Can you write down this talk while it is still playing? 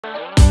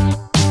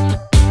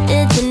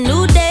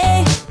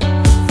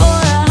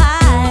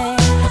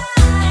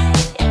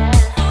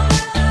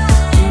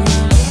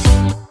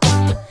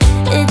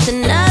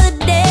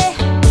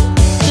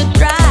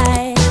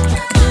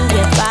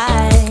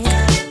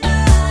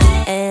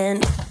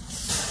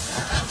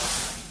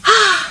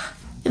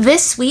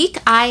This week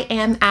I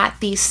am at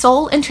the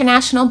Seoul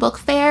International Book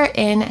Fair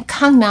in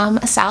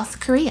Gangnam, South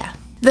Korea.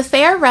 The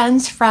fair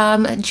runs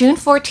from June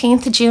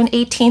 14th to June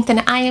 18th,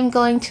 and I am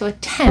going to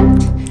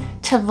attempt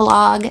to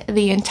vlog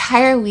the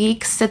entire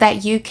week so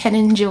that you can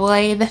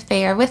enjoy the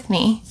fair with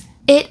me.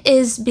 It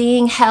is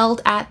being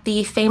held at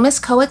the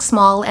famous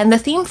Coexmall, and the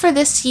theme for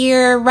this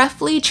year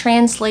roughly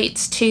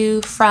translates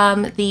to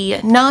from the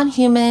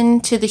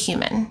non-human to the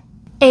human.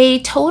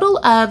 A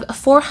total of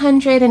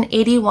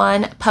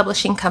 481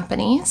 publishing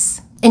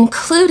companies,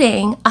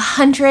 including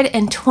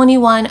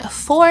 121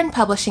 foreign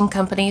publishing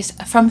companies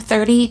from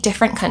 30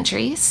 different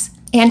countries,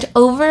 and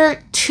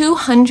over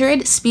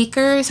 200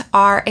 speakers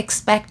are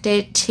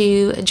expected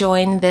to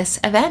join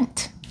this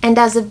event. And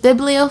as a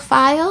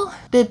bibliophile,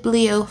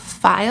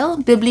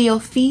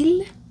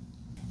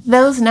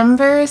 those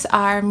numbers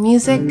are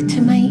music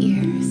to my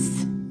ears.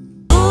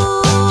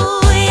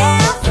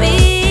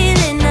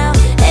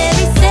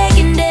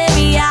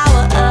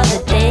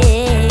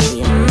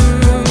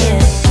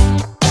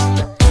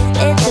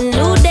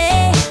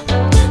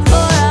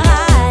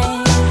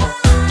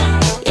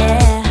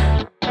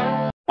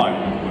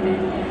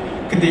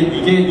 근데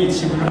이게 이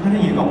지문을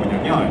하는 이유가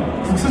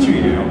뭐냐면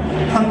국수주의래요.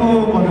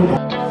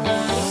 한국어는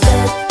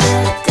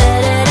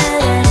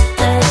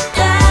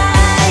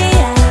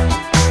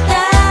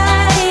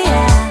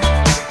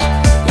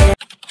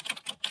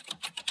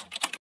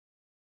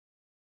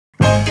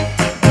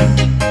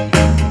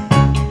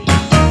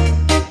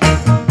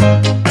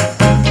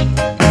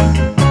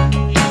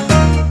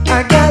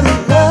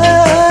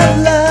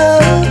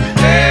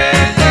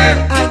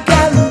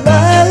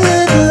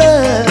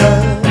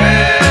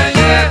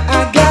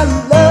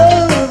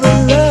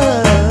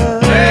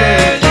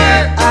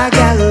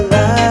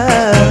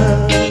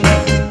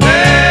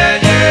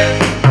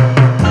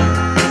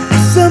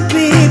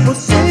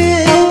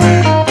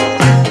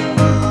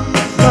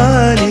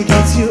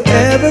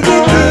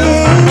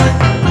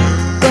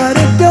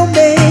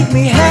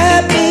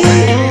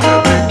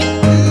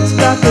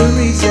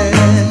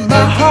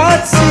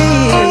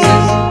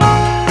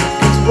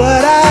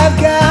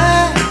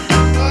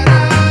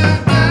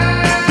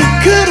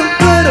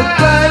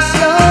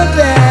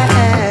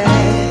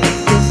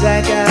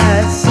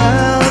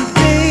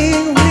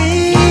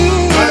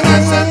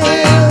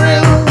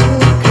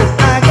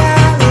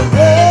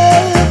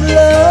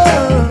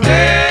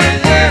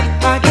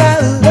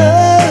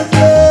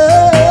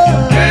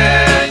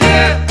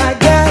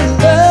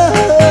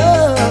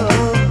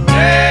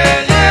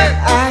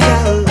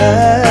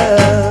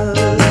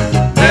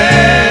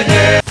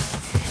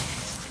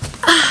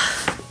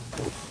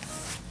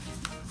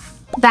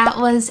That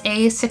was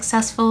a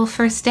successful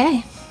first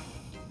day.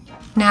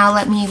 Now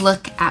let me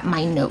look at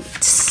my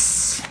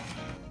notes.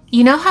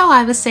 You know how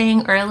I was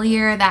saying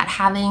earlier that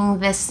having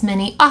this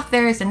many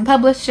authors and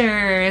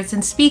publishers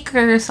and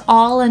speakers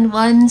all in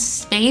one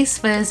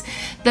space was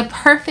the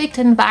perfect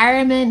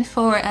environment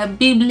for a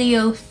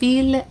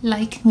bibliophile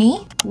like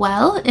me?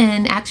 Well,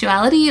 in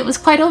actuality, it was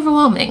quite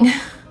overwhelming,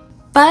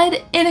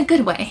 but in a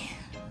good way.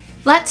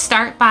 Let's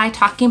start by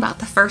talking about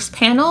the first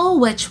panel,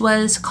 which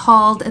was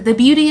called The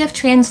Beauty of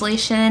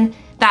Translation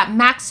That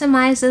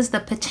Maximizes the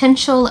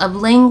Potential of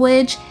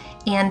Language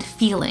and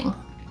Feeling.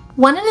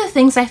 One of the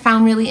things I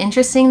found really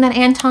interesting that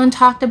Anton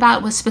talked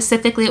about was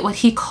specifically what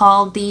he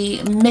called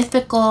the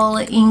mythical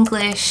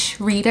English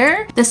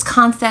reader. This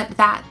concept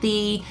that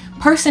the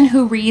person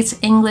who reads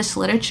English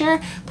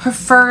literature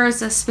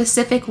prefers a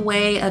specific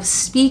way of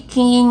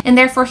speaking, and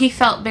therefore he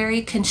felt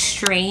very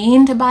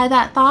constrained by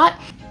that thought.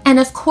 And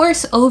of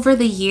course, over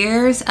the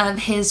years of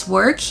his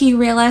work, he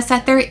realized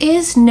that there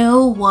is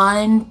no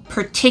one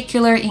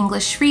particular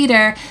English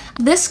reader.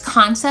 This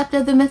concept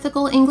of the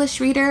mythical English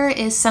reader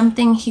is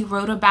something he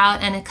wrote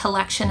about in a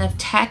collection of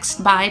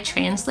text by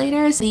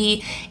translators.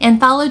 The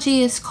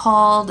anthology is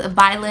called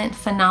Violent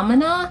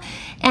Phenomena.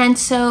 And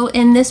so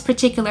in this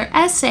particular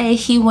essay,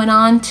 he went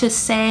on to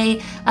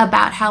say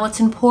about how it's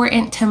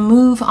important to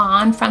move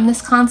on from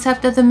this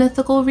concept of the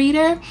mythical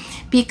reader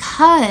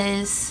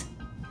because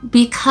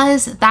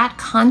that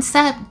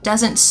concept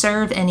doesn't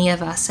serve any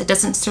of us. It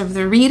doesn't serve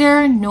the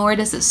reader, nor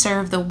does it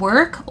serve the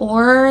work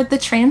or the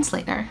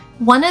translator.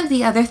 One of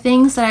the other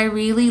things that I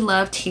really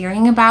loved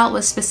hearing about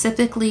was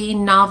specifically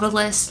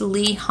novelist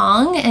Lee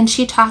Hong, and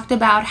she talked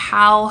about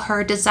how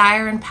her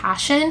desire and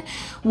passion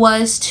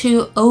was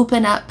to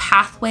open up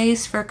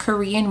pathways for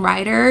Korean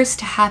writers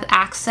to have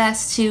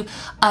access to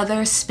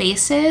other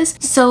spaces.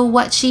 So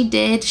what she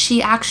did,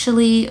 she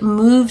actually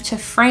moved to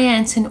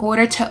France in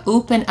order to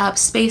open up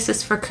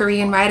spaces for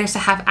Korean writers to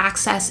have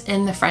access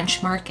in the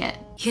French market.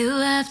 You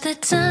have the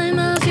time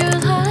of your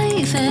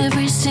life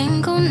every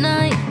single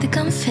night. The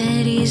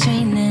confetti's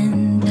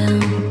raining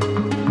down.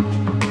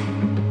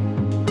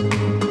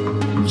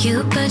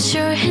 You put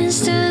your hands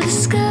to the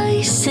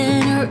sky,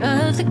 center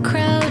of the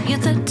crowd. You're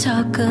the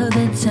talk of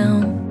the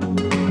town.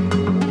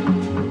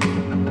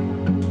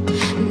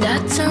 And I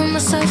tell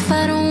myself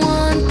I don't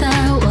want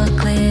that. What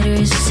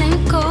glitters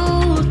isn't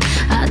gold.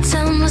 I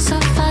tell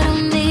myself I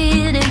don't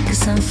need it,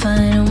 'cause I'm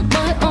fine on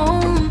my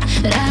own.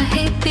 But I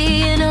hate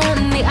being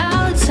on the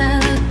outside.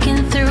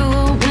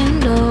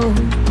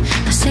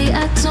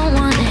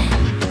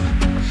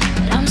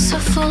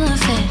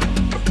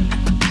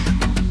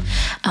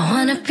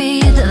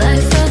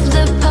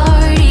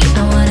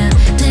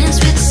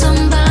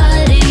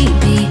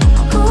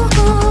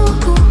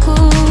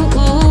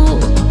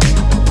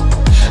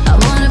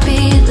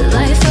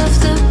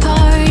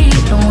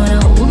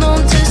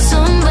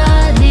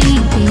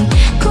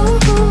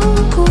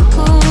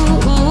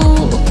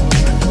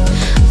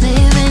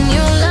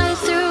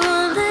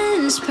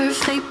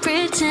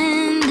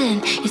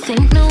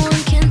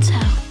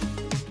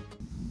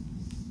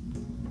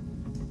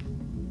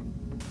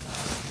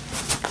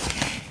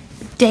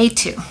 Day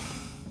 2.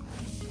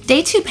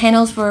 Day 2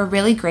 panels were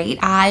really great.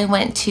 I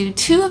went to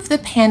 2 of the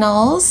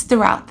panels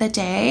throughout the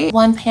day.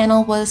 One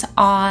panel was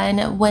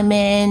on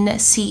women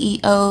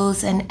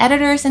CEOs and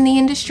editors in the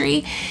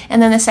industry, and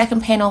then the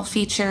second panel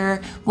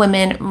featured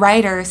women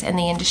writers in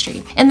the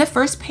industry. In the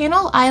first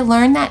panel, I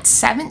learned that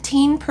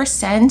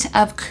 17%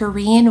 of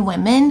Korean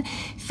women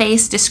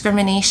face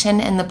discrimination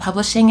in the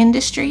publishing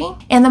industry,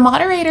 and the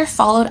moderator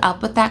followed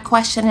up with that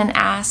question and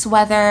asked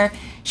whether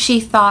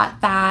she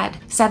thought that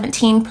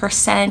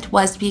 17%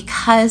 was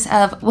because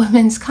of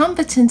women's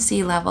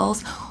competency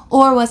levels,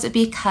 or was it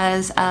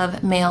because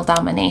of male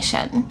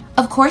domination?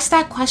 Of course,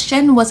 that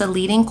question was a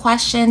leading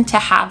question to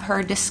have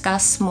her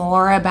discuss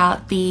more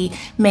about the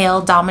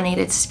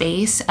male-dominated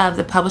space of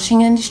the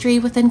publishing industry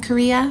within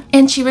Korea.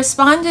 And she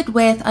responded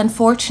with,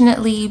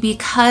 unfortunately,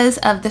 because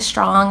of the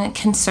strong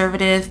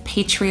conservative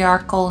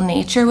patriarchal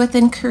nature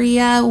within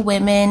Korea,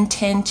 women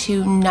tend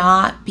to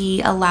not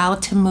be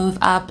allowed to move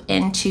up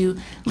into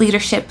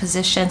leadership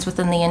positions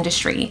within the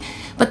industry.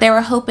 But they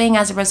were hoping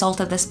as a result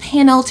of this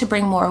panel to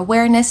bring more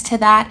awareness to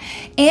that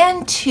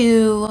and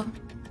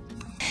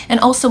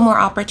also more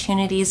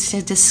opportunities to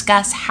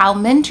discuss how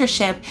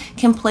mentorship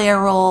can play a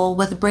role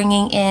with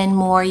bringing in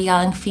more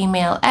young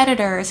female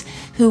editors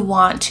who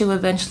want to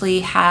eventually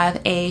have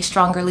a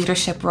stronger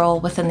leadership role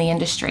within the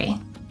industry.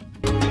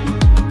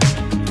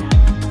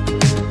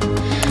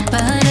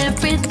 But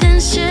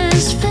everything's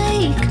just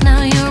fake.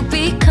 Now you're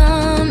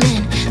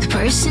becoming the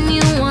person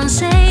you once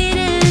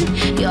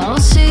hated. You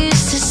also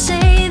used to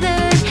say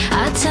that.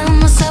 I tell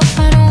myself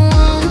I don't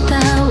want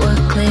that. What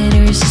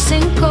glitters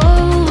isn't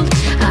gold.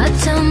 I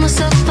tell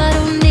myself I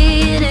don't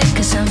need it,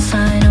 'cause I'm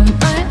fine on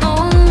my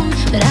own.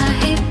 But I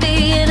hate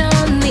being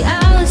on the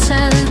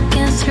outside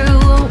looking through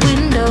a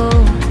window.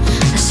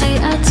 I say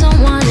I don't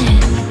want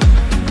it,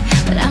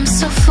 but I'm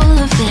so full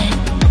of it.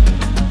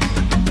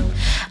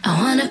 I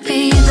wanna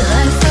be the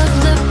life of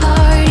the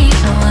party.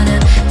 I wanna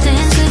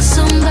dance with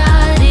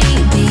somebody.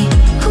 Be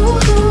ooh,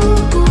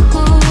 ooh, ooh,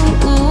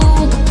 ooh,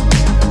 ooh.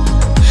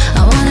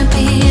 I wanna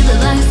be the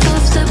life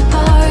of the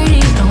party.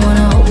 I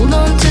wanna hold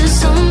on to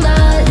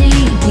somebody.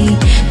 Be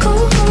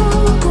cool,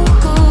 ooh,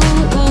 ooh,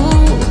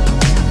 ooh.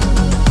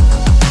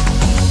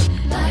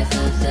 Life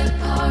of the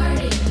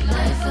party.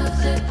 Life of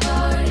the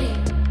party.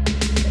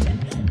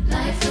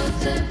 Life of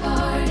the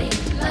party.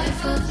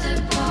 Life of the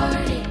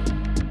party.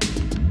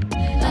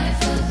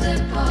 Life of the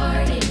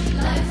party,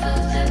 life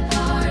of the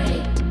party,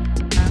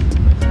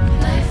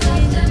 life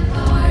of the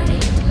party,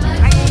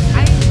 life of the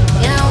party.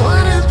 Yeah, I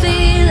wanna be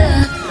the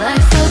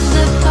life of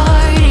the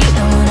party.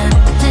 I wanna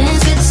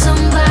dance with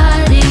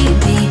somebody.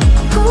 Be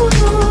ooh,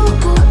 ooh,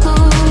 ooh,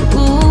 ooh,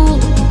 ooh.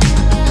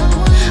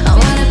 I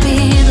wanna be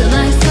the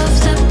life of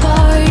the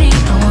party.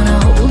 I wanna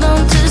hold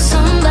on to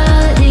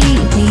somebody.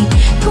 Be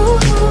ooh,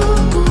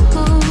 ooh,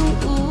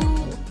 ooh,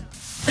 ooh.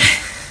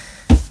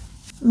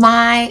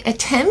 My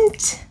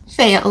attempt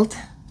failed.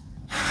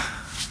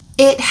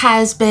 It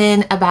has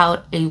been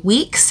about a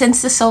week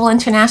since the Seoul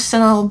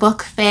International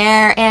Book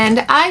Fair,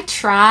 and I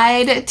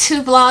tried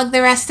to vlog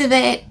the rest of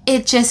it.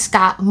 It just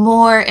got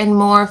more and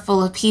more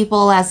full of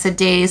people as the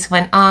days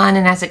went on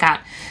and as it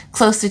got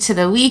closer to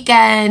the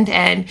weekend.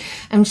 And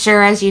I'm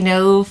sure, as you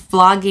know,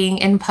 vlogging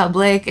in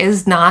public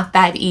is not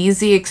that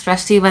easy,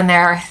 especially when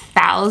there are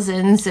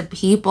thousands of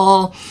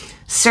people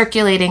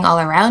circulating all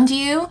around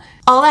you.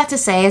 All that to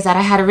say is that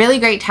I had a really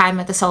great time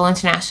at the Seoul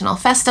International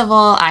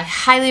Festival. I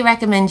highly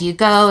recommend you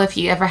go if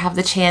you ever have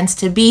the chance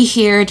to be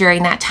here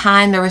during that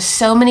time. There were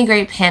so many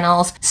great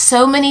panels,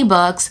 so many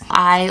books.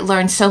 I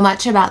learned so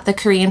much about the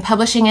Korean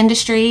publishing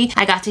industry.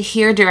 I got to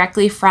hear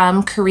directly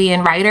from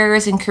Korean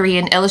writers and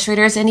Korean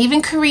illustrators and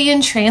even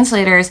Korean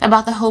translators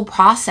about the whole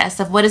process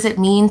of what does it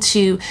mean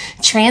to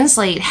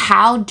translate?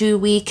 How do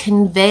we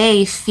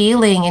convey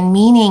feeling and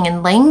meaning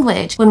and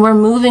language when we're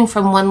moving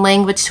from one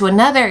language to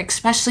another,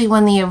 especially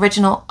when the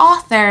original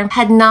author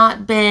had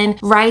not been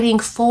writing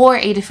for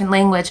a different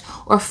language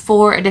or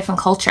for a different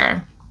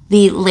culture.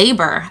 The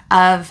labor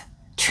of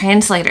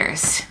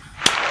translators.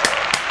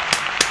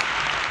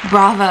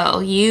 Bravo,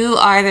 you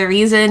are the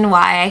reason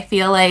why I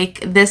feel like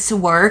this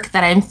work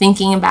that I'm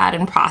thinking about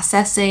and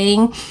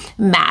processing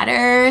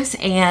matters,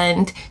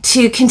 and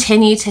to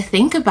continue to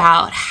think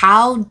about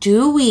how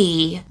do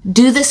we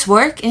do this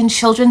work in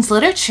children's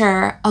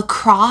literature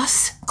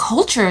across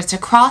cultures,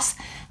 across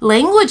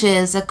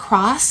languages,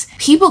 across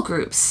people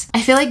groups.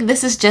 I feel like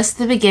this is just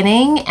the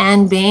beginning,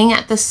 and being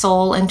at the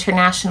Seoul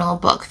International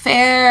Book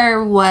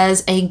Fair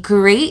was a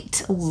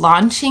great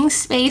launching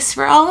space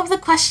for all of the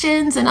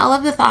questions and all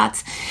of the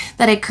thoughts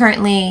that I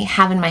currently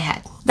have in my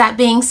head. That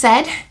being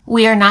said,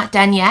 we are not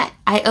done yet.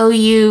 I owe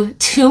you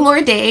 2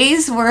 more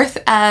days worth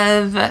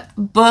of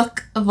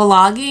book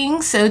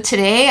vlogging. So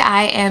today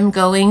I am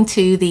going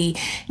to the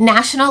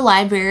National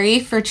Library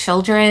for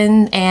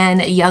Children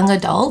and Young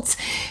Adults.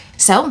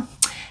 So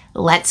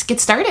let's get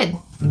started.